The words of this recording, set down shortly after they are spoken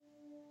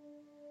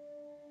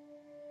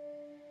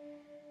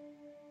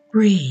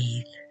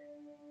Breathe.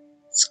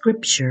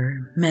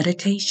 Scripture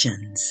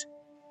Meditations.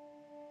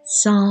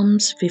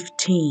 Psalms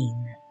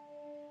 15.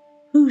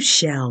 Who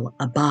shall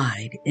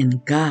abide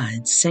in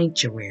God's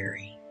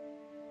sanctuary?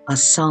 A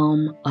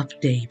Psalm of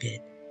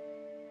David.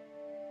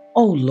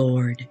 O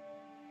Lord,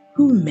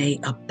 who may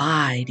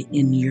abide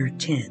in your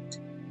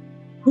tent?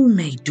 Who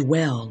may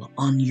dwell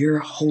on your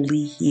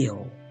holy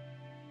hill?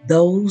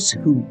 Those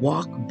who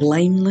walk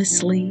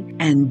blamelessly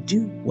and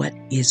do what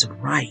is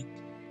right,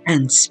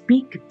 and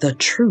speak the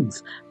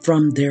truth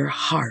from their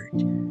heart,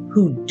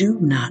 who do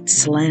not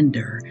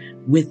slander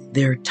with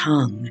their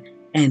tongue,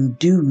 and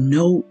do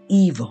no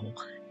evil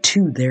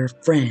to their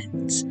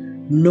friends,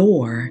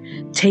 nor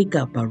take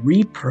up a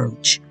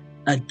reproach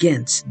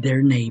against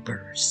their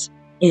neighbors,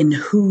 in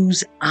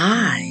whose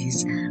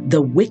eyes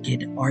the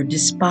wicked are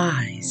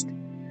despised,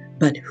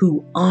 but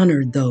who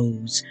honor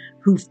those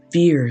who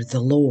fear the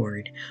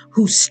Lord,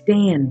 who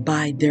stand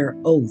by their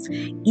oath,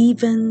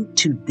 even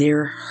to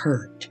their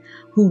hurt,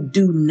 who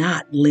do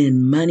not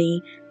lend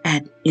money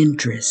at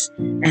interest,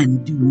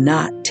 and do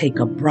not take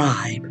a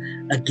bribe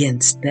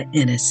against the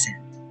innocent.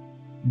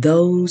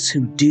 Those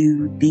who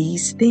do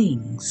these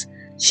things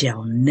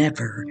shall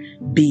never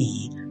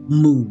be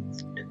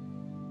moved.